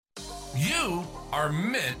You are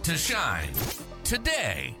meant to shine.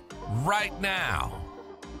 Today, right now.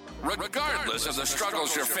 Regardless of the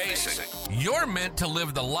struggles you're facing, you're meant to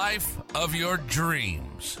live the life of your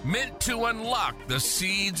dreams. Meant to unlock the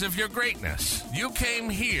seeds of your greatness. You came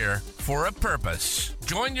here for a purpose.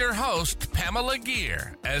 Join your host, Pamela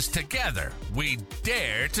Gear, as together we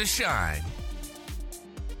dare to shine.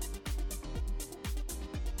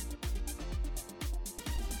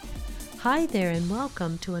 Hi there and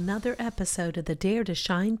welcome to another episode of the Dare to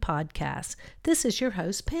Shine podcast. This is your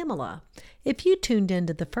host, Pamela. If you tuned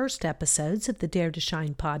into the first episodes of the Dare to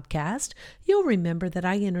Shine podcast, you'll remember that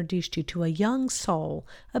I introduced you to a young soul,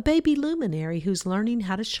 a baby luminary who's learning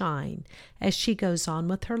how to shine. As she goes on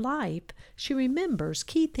with her life, she remembers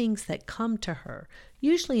key things that come to her,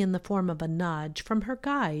 usually in the form of a nudge from her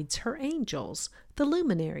guides, her angels, the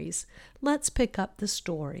luminaries. Let's pick up the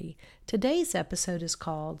story. Today's episode is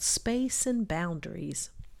called Space and Boundaries.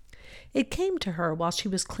 It came to her while she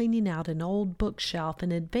was cleaning out an old bookshelf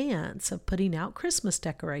in advance of putting out Christmas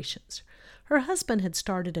decorations. Her husband had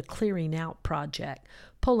started a clearing out project,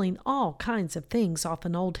 pulling all kinds of things off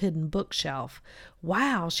an old hidden bookshelf.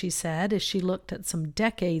 "Wow," she said as she looked at some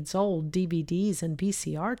decades-old DVDs and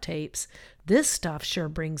VCR tapes. "This stuff sure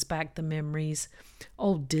brings back the memories."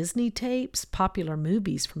 Old Disney tapes, popular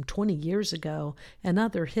movies from 20 years ago, and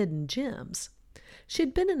other hidden gems.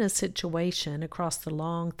 She'd been in a situation across the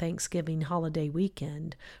long Thanksgiving holiday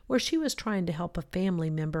weekend where she was trying to help a family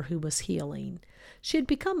member who was healing. She had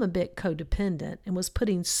become a bit codependent and was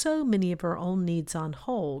putting so many of her own needs on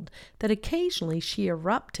hold that occasionally she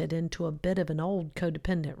erupted into a bit of an old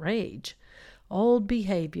codependent rage. Old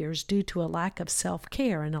behaviors due to a lack of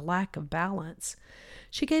self-care and a lack of balance.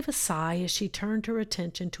 She gave a sigh as she turned her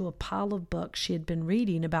attention to a pile of books she had been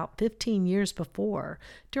reading about 15 years before,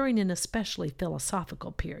 during an especially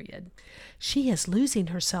philosophical period. "She is losing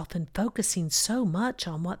herself and focusing so much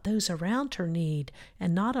on what those around her need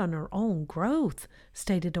and not on her own growth,"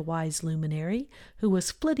 stated a wise luminary who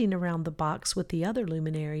was flitting around the box with the other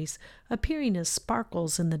luminaries, appearing as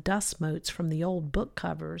sparkles in the dust motes from the old book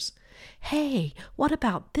covers. "Hey, what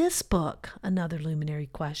about this book?" another luminary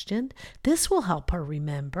questioned. "This will help her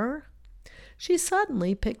remember." She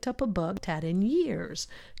suddenly picked up a book had in years,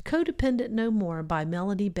 Codependent No More by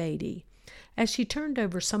Melody Beattie. As she turned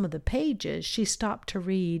over some of the pages, she stopped to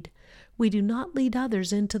read, "We do not lead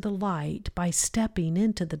others into the light by stepping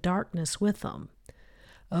into the darkness with them."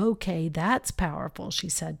 "Okay, that's powerful," she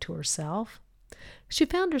said to herself. She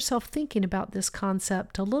found herself thinking about this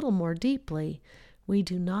concept a little more deeply. We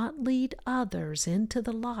do not lead others into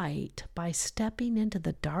the light by stepping into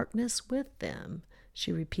the darkness with them,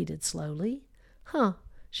 she repeated slowly.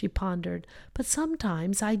 She pondered, but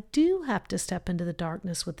sometimes I do have to step into the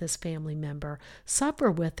darkness with this family member, suffer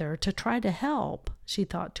with her to try to help, she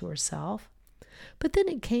thought to herself. But then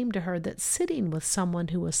it came to her that sitting with someone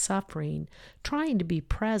who was suffering, trying to be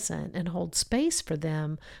present and hold space for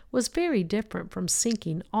them, was very different from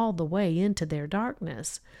sinking all the way into their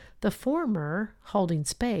darkness. The former, holding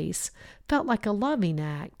space, felt like a loving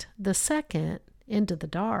act. The second, into the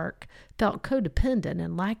dark, felt codependent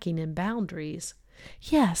and lacking in boundaries.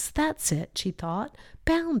 "Yes, that's it," she thought.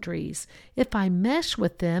 "Boundaries. If I mesh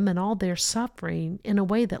with them and all their suffering in a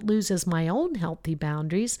way that loses my own healthy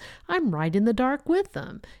boundaries, I'm right in the dark with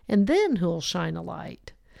them. And then who'll shine a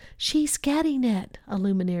light?" "She's getting it," a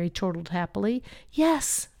luminary chortled happily.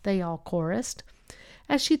 "Yes," they all chorused.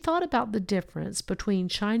 As she thought about the difference between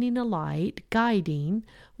shining a light, guiding,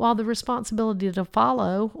 while the responsibility to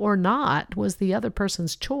follow or not was the other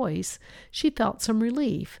person's choice, she felt some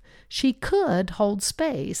relief. She could hold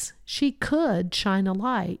space. She could shine a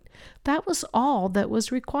light. That was all that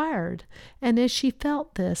was required. And as she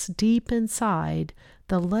felt this deep inside,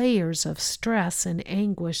 the layers of stress and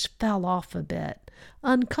anguish fell off a bit,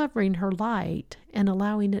 uncovering her light and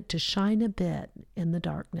allowing it to shine a bit in the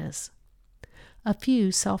darkness. A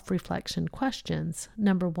few self-reflection questions.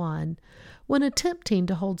 Number 1, when attempting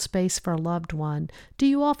to hold space for a loved one, do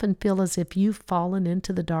you often feel as if you've fallen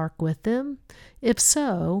into the dark with them? If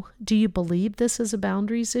so, do you believe this is a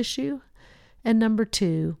boundaries issue? And number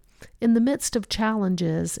 2, in the midst of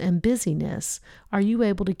challenges and busyness, are you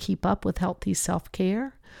able to keep up with healthy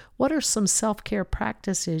self-care? What are some self-care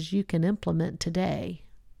practices you can implement today?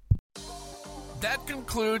 That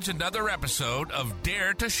concludes another episode of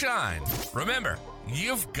Dare to Shine. Remember,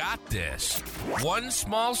 you've got this. One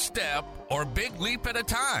small step or big leap at a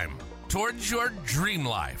time towards your dream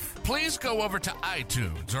life. Please go over to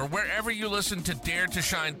iTunes or wherever you listen to Dare to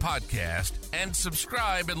Shine podcast and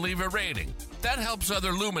subscribe and leave a rating. That helps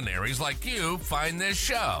other luminaries like you find this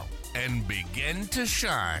show and begin to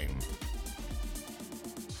shine.